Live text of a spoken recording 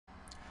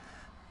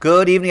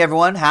Good evening,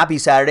 everyone. Happy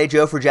Saturday.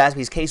 Joe for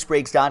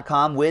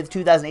JaspysCaseBreaks.com with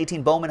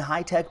 2018 Bowman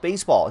High-Tech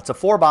Baseball. It's a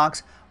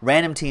 4-box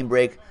random team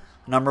break,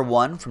 number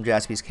 1 from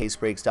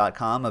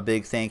JaspysCaseBreaks.com. A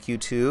big thank you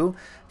to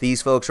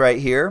these folks right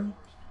here.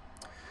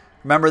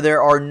 Remember,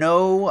 there are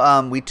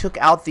no, we took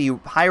out the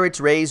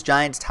Pirates, Rays,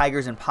 Giants,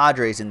 Tigers, and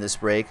Padres in this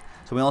break.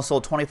 So we only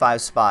sold 25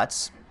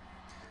 spots.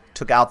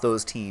 Took out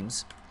those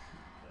teams.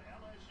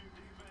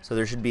 So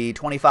there should be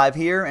 25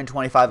 here and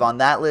 25 on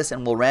that list,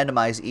 and we'll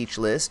randomize each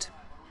list.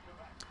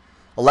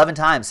 11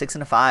 times, 6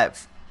 and a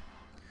 5.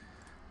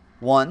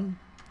 1,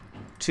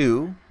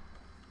 2,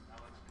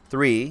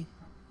 3,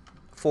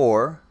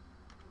 4,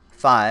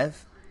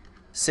 5,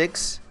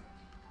 6,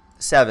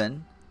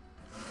 7,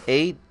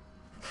 8,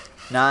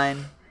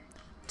 9,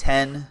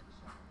 10,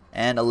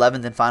 and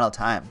 11th and final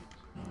time.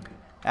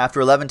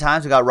 After 11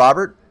 times, we got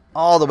Robert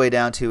all the way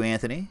down to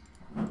Anthony.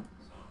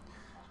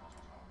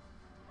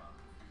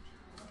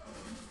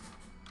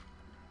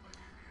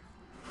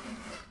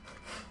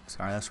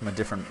 Sorry, that's from a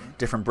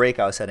different break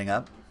I was setting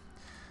up.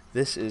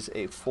 This is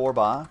a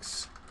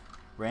 4-box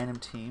random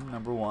team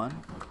number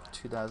 1,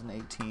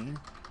 2018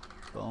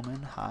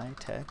 Bowman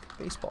High-Tech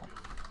Baseball.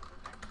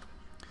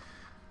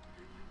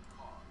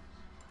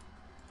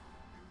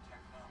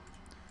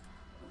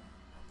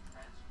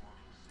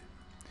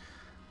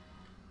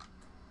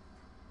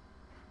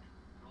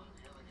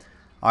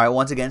 All right,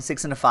 once again,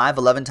 6 and a 5,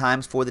 11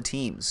 times for the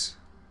teams.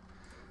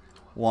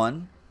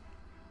 1,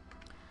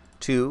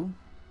 2,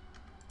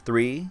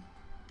 3,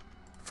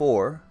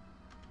 4,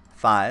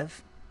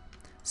 5,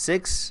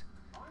 6,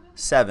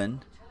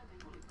 7,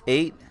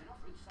 8,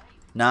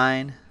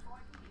 9,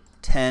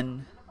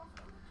 10,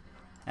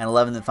 and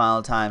 11th and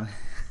final time.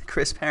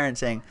 Chris Parent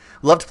saying,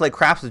 love to play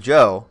craps with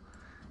Joe.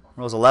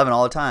 Rolls 11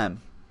 all the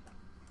time.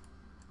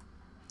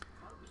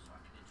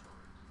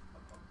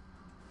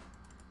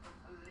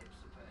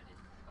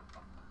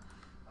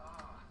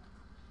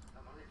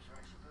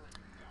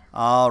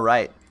 All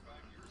right.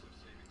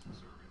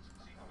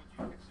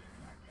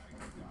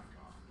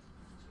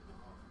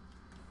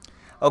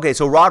 Okay,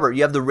 so Robert,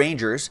 you have the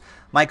Rangers.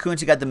 Mike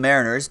Kuntz, you got the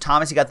Mariners.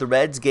 Thomas, you got the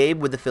Reds.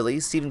 Gabe with the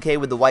Phillies. Stephen K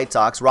with the White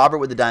Sox. Robert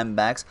with the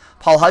Diamondbacks.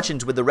 Paul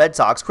Hutchins with the Red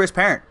Sox. Chris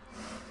Parent,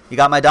 you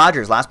got my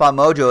Dodgers. Last Spot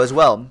Mojo as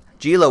well.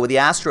 Gilo with the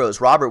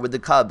Astros. Robert with the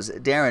Cubs.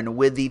 Darren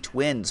with the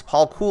Twins.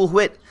 Paul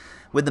Coolwhit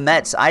with the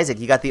Mets. Isaac,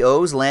 you got the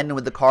O's. Landon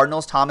with the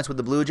Cardinals. Thomas with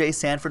the Blue Jays.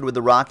 Sanford with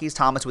the Rockies.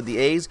 Thomas with the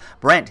A's.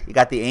 Brent, you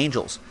got the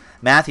Angels.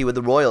 Matthew with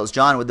the Royals.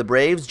 John with the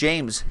Braves.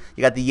 James,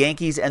 you got the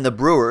Yankees and the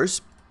Brewers.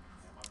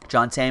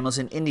 John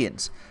Samuelson,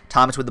 Indians.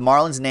 Thomas with the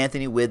Marlins, and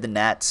Anthony with the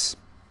Nats.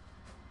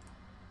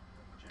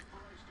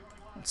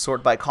 Let's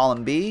sort by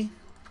column B.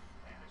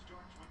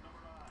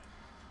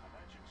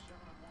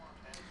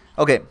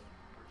 Okay.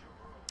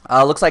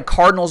 Looks like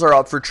Cardinals are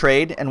up for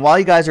trade. And while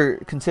you guys are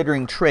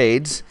considering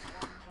trades,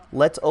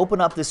 let's open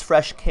up this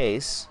fresh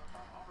case.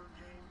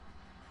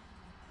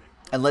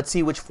 And let's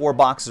see which 4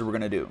 boxes we're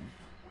going to do.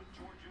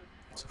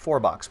 It's a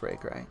 4-box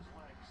break, right?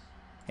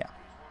 Yeah.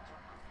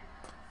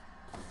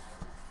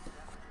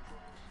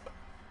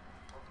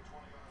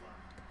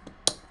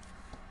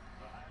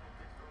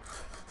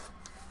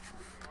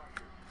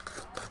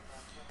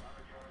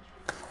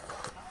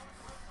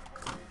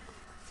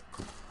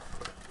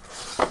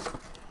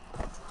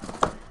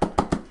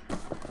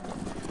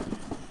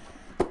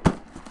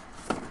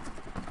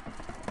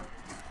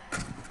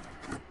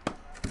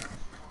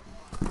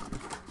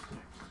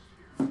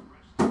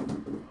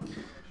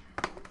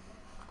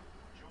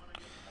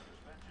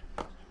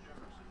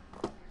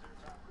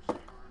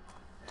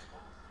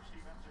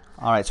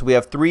 All right, so we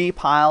have 3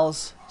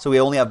 piles. So we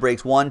only have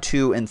breaks 1,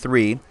 2, and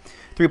 3.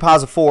 3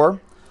 piles of 4.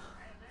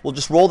 We'll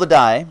just roll the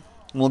die,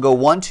 and we'll go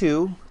 1,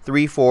 2,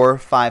 3, 4,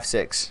 5,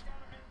 6.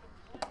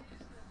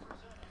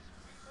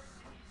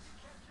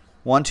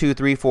 1, 2,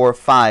 3, 4,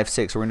 5,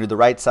 6. We're going to do the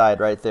right side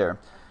right there.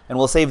 And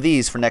we'll save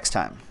these for next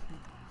time.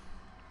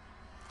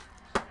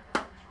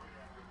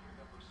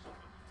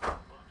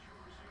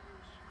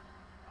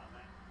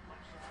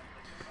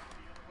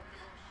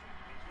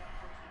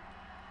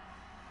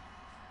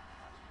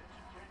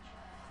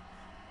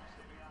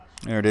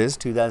 There it is,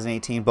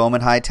 2018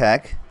 Bowman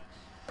High-Tech.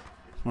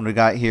 What do we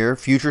got here?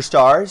 Future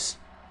stars,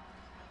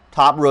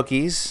 top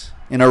rookies,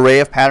 an array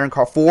of pattern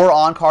card, 4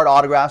 on-card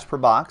autographs per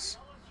box.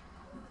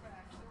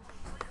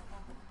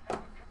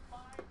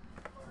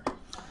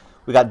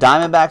 We got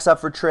Diamondbacks up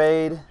for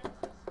trade.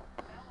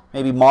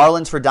 Maybe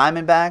Marlins for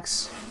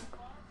Diamondbacks.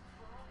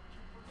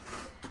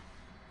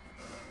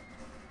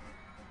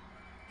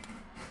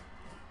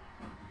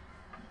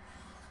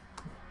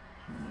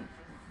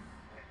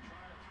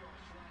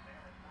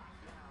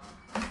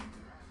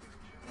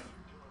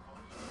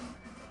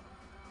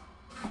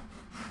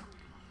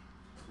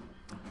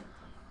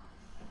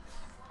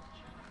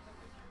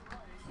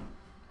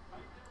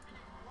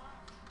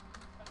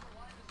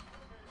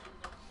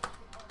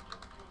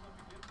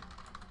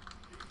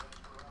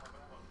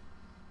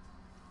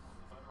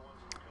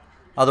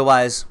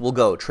 Otherwise, we'll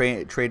go.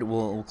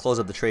 We'll close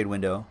up the trade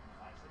window.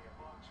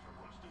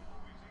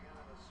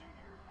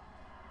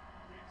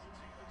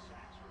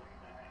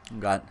 We've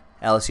got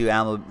LSU,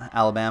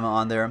 Alabama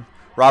on there.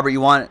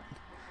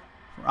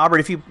 Robert,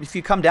 if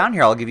you come down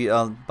here,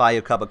 I'll buy you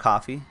a cup of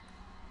coffee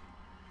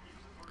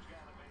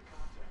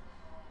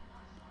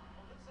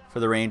for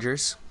the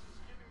Rangers.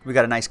 We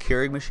got a nice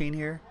Keurig machine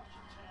here.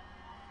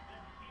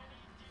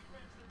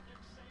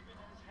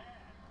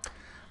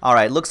 All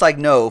right, looks like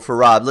no for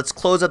Rob. Let's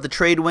close up the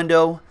trade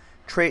window.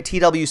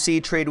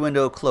 TWC trade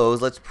window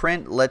closed. Let's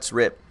print. Let's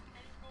rip.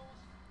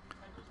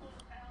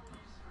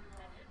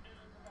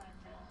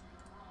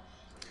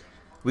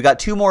 We got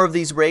 2 more of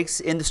these breaks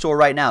in the store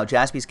right now.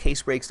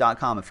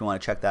 JaspysCaseBreaks.com if you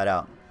want to check that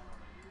out.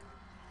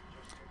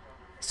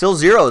 Still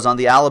zeros on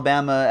the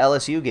Alabama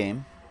LSU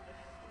game.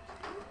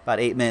 About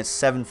 8 minutes,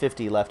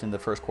 7:50 left in the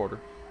first quarter.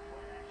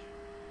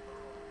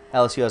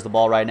 LSU has the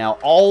ball right now,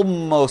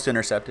 almost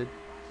intercepted.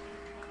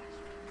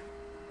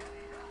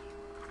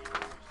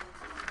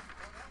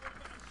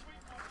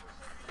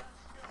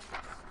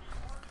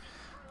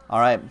 All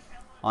right,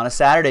 on a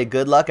Saturday,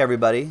 good luck,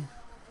 everybody.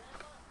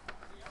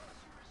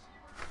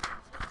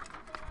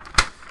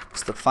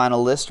 It's the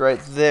final list right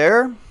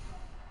there.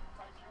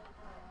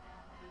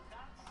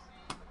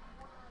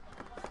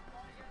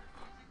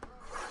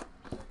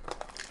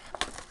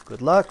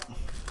 Good luck.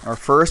 Our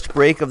first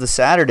break of the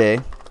Saturday.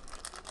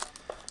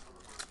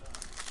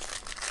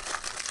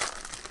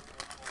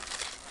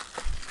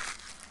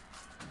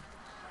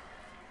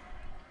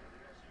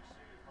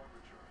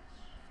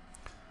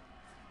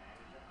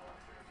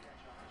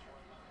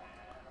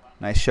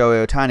 Nice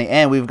Shohei Ohtani.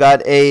 And we've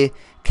got a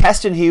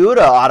Keston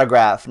Hiura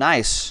autograph.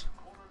 Nice.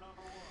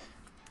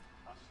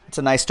 It's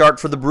a nice start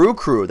for the Brew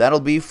Crew. That'll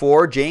be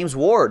for James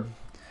Ward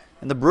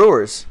and the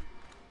Brewers.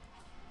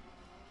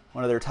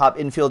 One of their top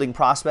infielding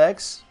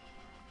prospects.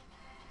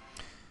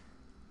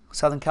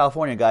 Southern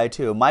California guy,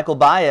 too. Michael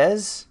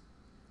Baez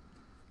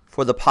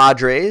for the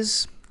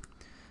Padres.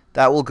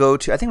 That will go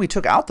to, I think we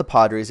took out the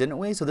Padres, didn't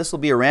we? So this will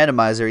be a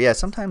randomizer. Yeah,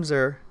 sometimes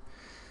we'll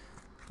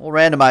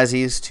randomize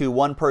these to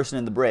one person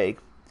in the break.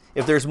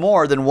 If there's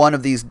more than one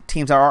of these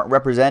teams that aren't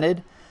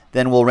represented,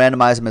 then we'll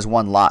randomize them as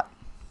one lot.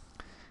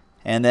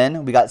 And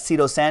then we got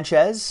Cito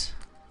Sanchez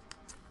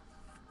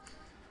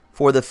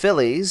for the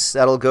Phillies.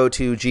 That'll go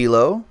to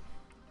Gilo.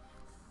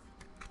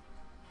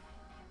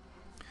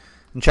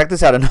 And check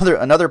this out,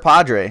 another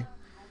Padre.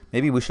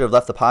 Maybe we should have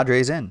left the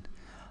Padres in.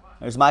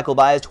 There's Michael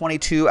Baez,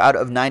 22 out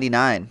of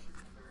 99.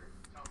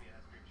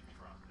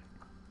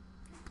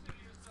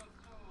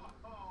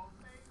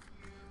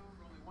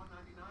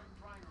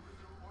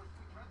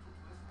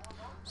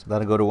 So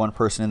that'll go to one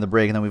person in the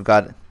break. And then we've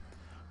got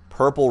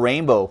Purple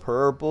Rainbow.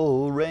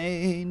 Purple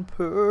Rain,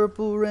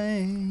 Purple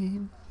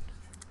Rain.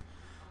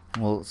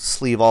 We'll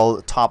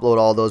top load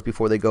all those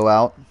before they go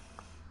out.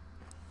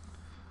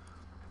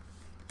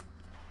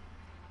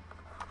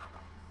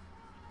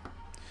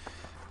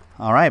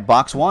 All right,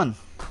 box 1.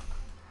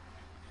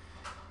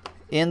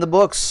 In the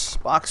books,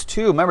 box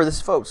 2. Remember this,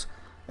 folks.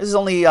 This is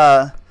only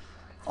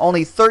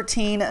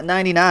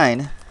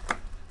 $13.99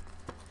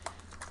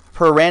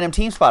 per random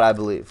team spot, I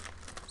believe.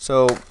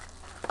 So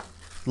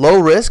low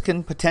risk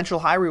and potential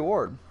high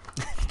reward.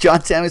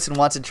 John Samuelson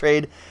wants to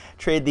trade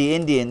the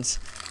Indians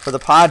for the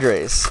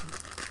Padres.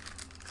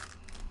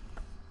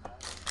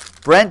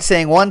 Brent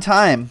saying one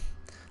time,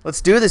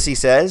 let's do this. He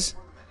says,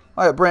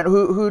 all right, Brent.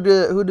 Who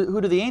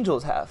do the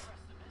Angels have?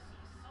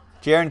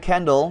 Jaron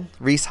Kendall,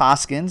 Reese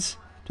Hoskins.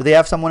 Do they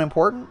have someone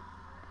important?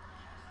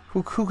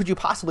 Who could you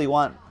possibly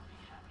want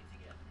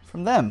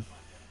from them?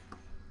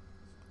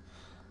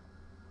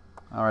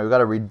 All right, we've got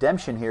a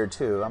redemption here,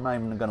 too. I'm not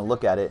even going to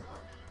look at it.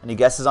 Any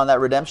guesses on that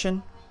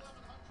redemption?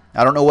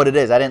 I don't know what it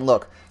is. I didn't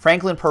look.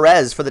 Franklin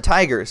Perez for the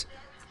Tigers.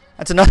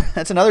 That's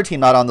another team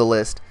not on the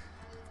list.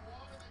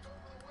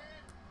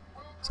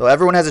 So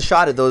everyone has a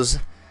shot at those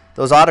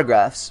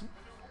autographs.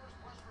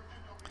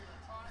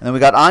 And then we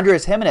got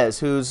Andres Jimenez,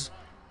 who's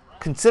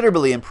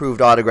considerably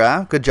improved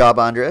autograph. Good job,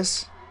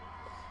 Andres.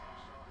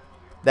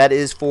 That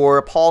is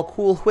for Paul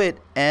Coolwhit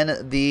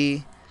and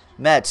the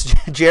Mets.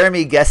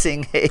 Jeremy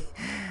guessing a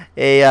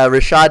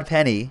Rashad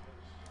Penny.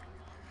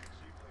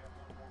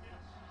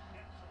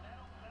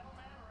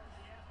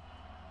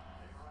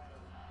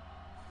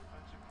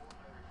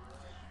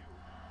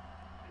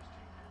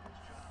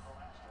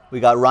 We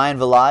got Ryan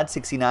Vilade,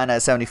 69 out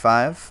of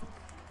 75.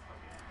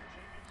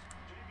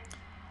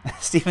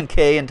 Stephen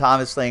K. and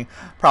Thomas saying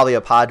probably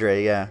a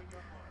Padre, yeah.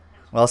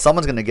 Well,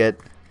 someone's going to get...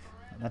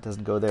 That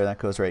doesn't go there. That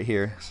goes right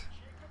here.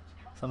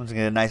 Someone's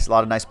going to get a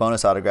lot of nice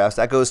bonus autographs.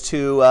 That goes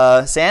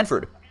to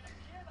Sanford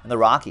and the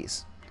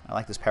Rockies. I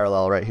like this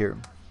parallel right here.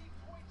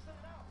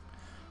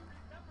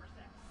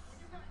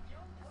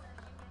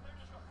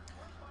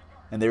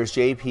 And there's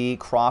J.P.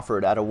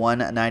 Crawford out of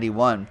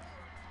 191.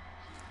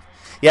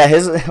 Yeah,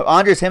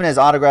 Andres Jimenez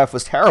autograph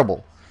was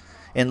terrible.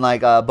 In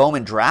like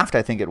Bowman draft,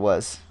 I think it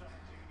was.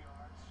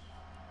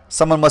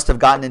 Someone must have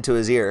gotten into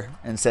his ear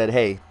and said,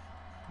 hey,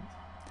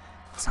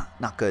 it's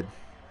not good.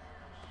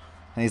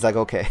 And he's like,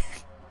 okay.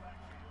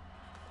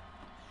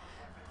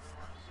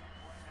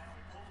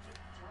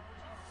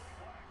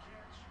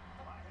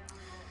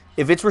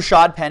 If it's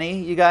Rashad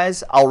Penny, you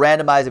guys, I'll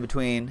randomize it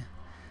between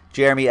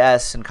Jeremy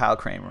S. and Kyle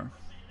Kramer.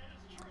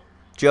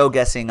 Joe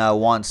guessing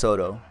Juan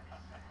Soto.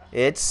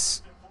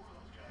 It's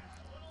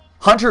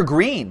Hunter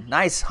Green.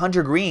 Nice.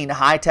 Hunter Green,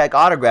 high-tech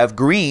autograph.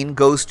 Green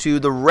goes to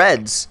the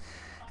Reds,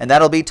 and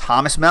that'll be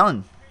Thomas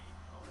Mellon.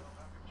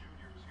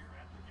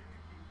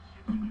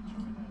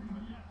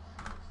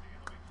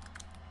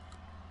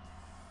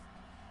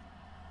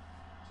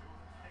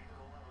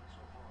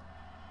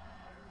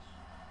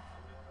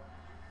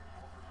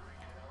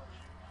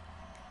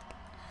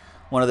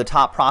 One of the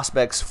top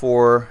prospects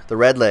for the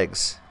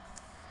Redlegs.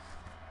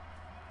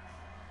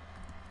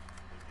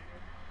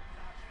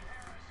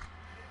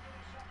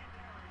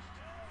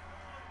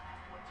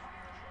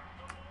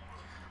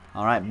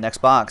 All right, next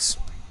box.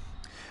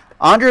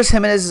 Andres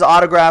Jimenez's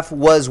autograph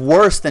was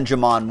worse than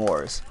Jamon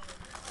Moore's.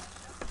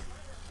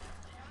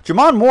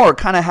 Jamon Moore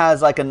kind of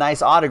has like a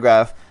nice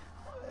autograph.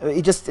 But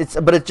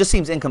it just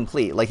seems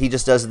incomplete. Like he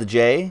just does the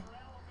J,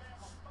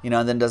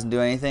 and then doesn't do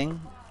anything.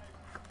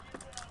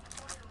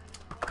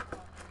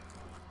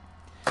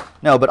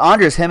 No, but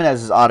Andres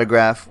Jimenez's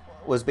autograph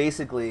was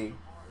basically...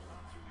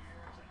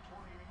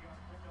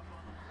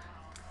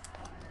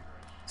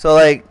 So,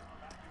 like,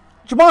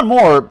 Jamon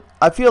Moore,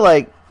 I feel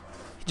like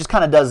he just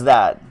kind of does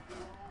that.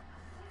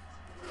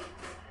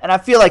 And I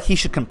feel like he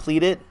should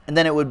complete it, and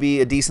then it would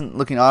be a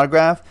decent-looking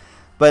autograph.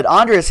 But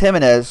Andres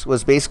Jimenez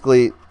was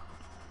basically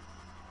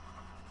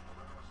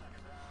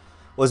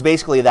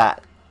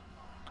that.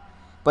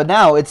 But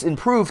now it's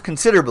improved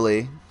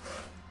considerably,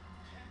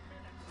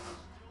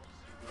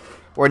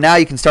 where now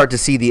you can start to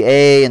see the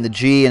A and the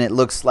G, and it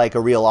looks like a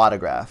real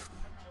autograph.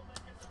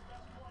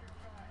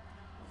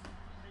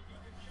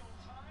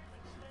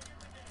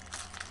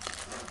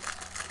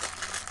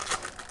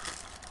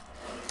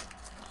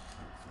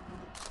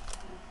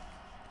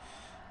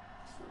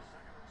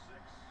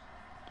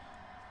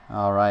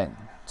 All right,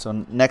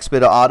 so next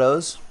bit of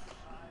autos.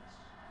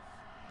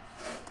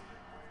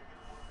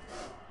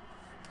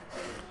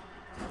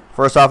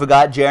 First off, we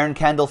got Jaron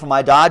Kendall for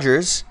my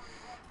Dodgers.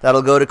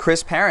 That'll go to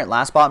Chris Parent,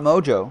 Last Spot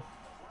Mojo.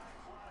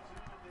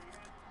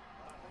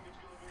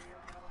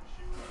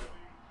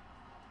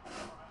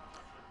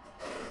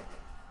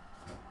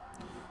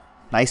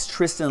 Nice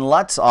Tristan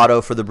Lutz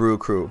auto for the Brew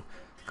Crew.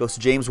 Goes to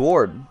James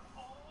Ward.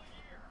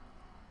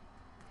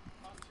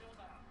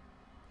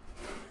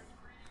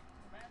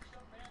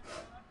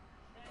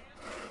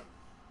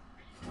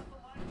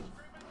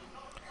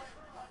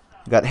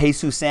 We got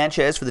Jesus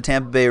Sanchez for the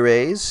Tampa Bay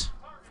Rays.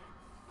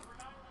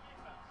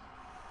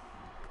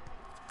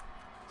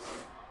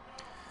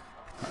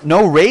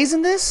 No Rays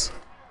in this?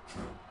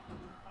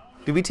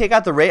 Did we take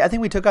out the Rays? I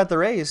think we took out the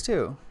Rays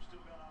too.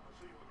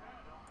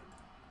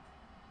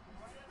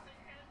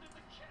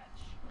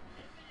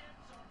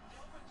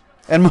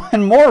 And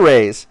more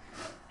Rays.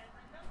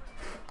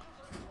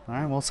 All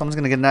right, well, someone's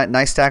going to get a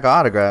nice stack of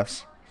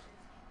autographs.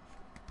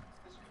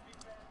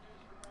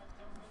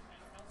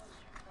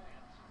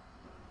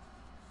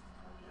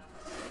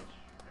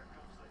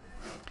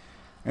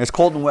 There's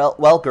Colton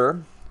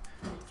Welker,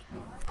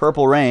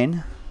 Purple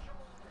Rain,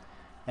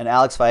 and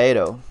Alex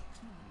Faedo.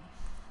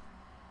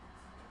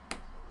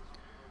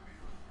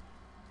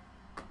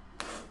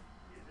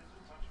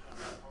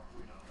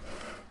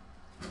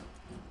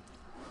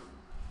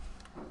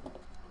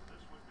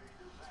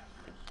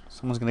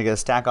 Someone's going to get a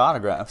stack of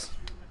autographs.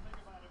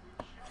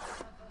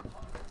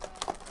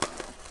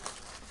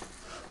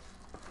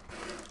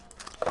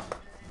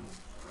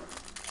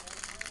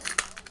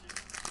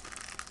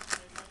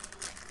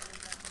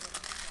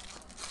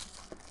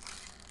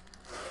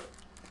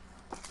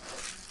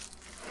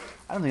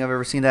 I don't think I've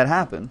ever seen that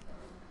happen.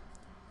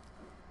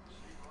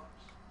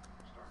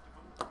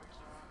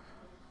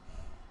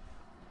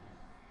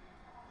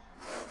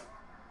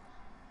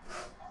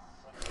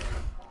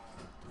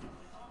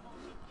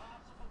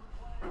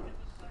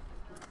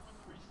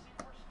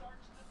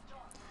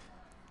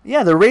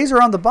 Yeah, the Rays are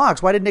on the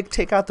box. Why did Nick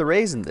take out the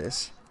Rays in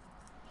this?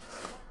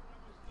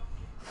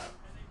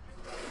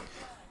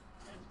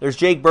 There's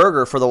Jake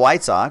Berger for the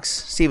White Sox.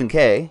 Stephen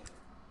K.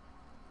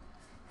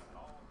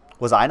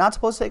 Was I not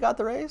supposed to take out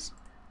the Rays?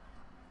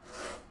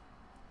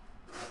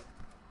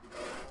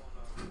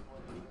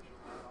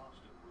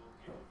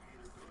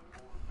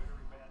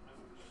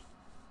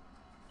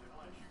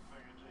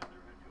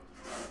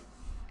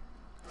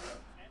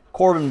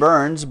 Corbin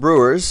Burns,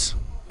 Brewers.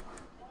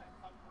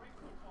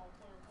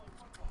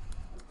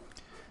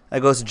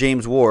 That goes to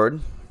James Ward.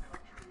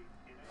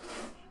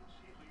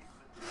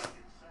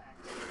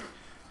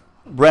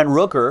 Brent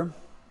Rooker.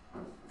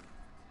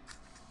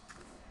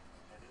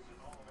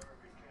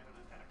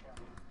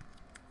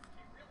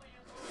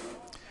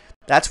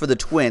 That's for the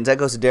Twins. That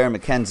goes to Darren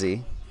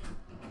McKenzie.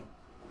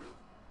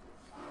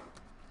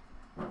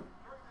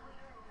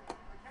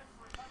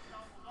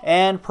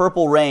 And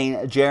Purple Rain,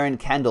 Jaron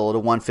Kendall to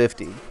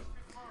 150.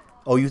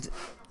 Oh,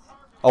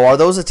 are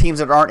those the teams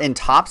that aren't in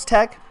Topps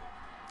Tech?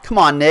 Come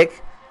on,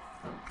 Nick.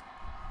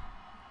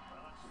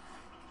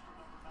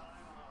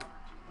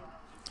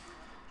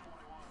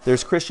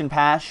 There's Christian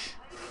Pash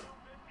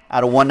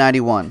out of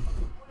 191.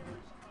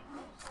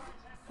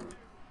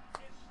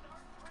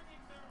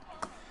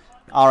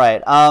 All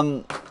right.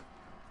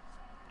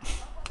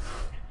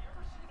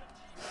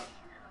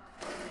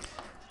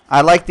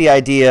 I like the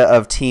idea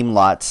of team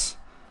lots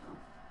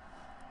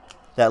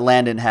that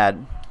Landon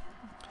had.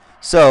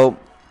 So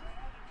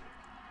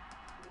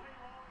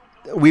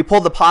we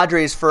pulled the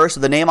Padres first.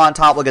 So the name on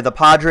top will get the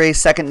Padres.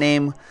 Second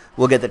name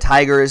will get the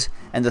Tigers.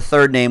 And the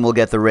third name will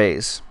get the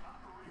Rays.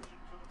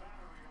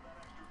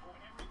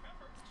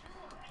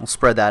 We'll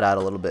spread that out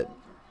a little bit.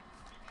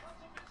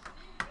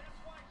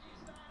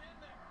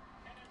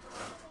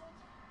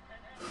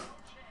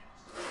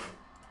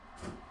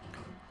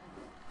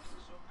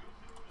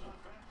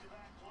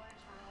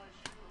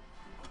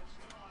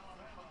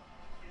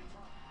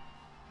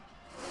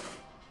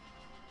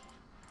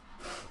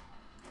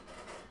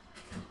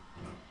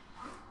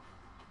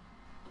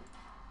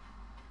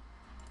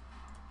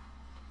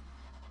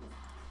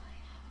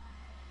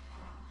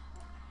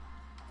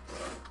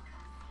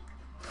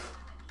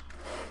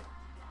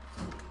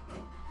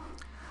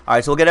 All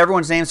right, so we'll get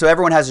everyone's name so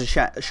everyone has a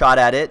shot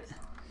at it.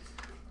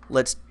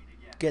 Let's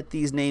get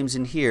these names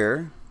in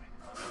here.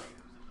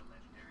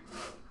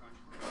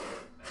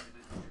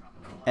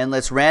 And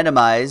let's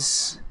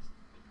randomize.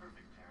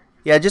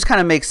 Yeah, it just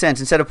kind of makes sense.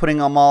 Instead of putting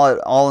them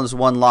all as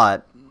one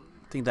lot,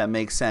 I think that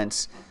makes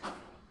sense.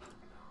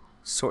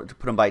 Sort to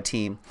put them by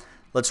team.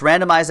 Let's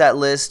randomize that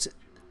list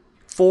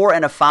 4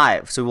 and a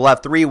 5. So we'll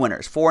have 3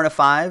 winners, 4 and a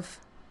 5.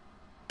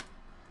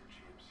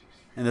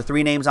 And the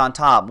 3 names on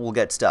top will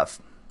get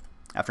stuff.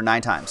 After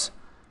 9 times.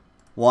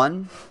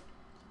 1,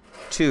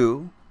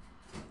 2,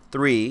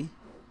 3,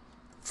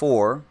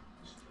 4,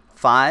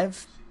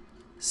 5,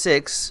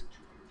 6,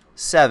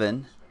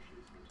 7,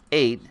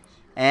 8,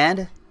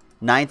 and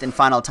 9th and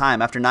final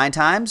time. After 9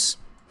 times,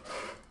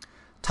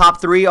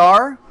 top 3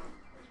 are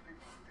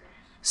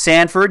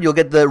Sanford, you'll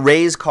get the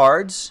Rays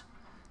cards.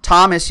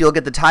 Thomas, you'll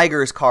get the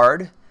Tigers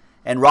card.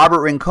 And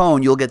Robert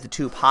Rincon, you'll get the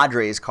 2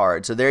 Padres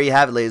cards. So there you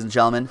have it, ladies and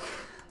gentlemen.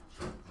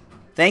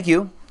 Thank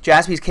you.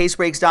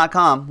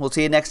 JaspysCaseBreaks.com. We'll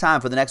see you next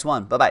time for the next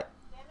one. Bye-bye.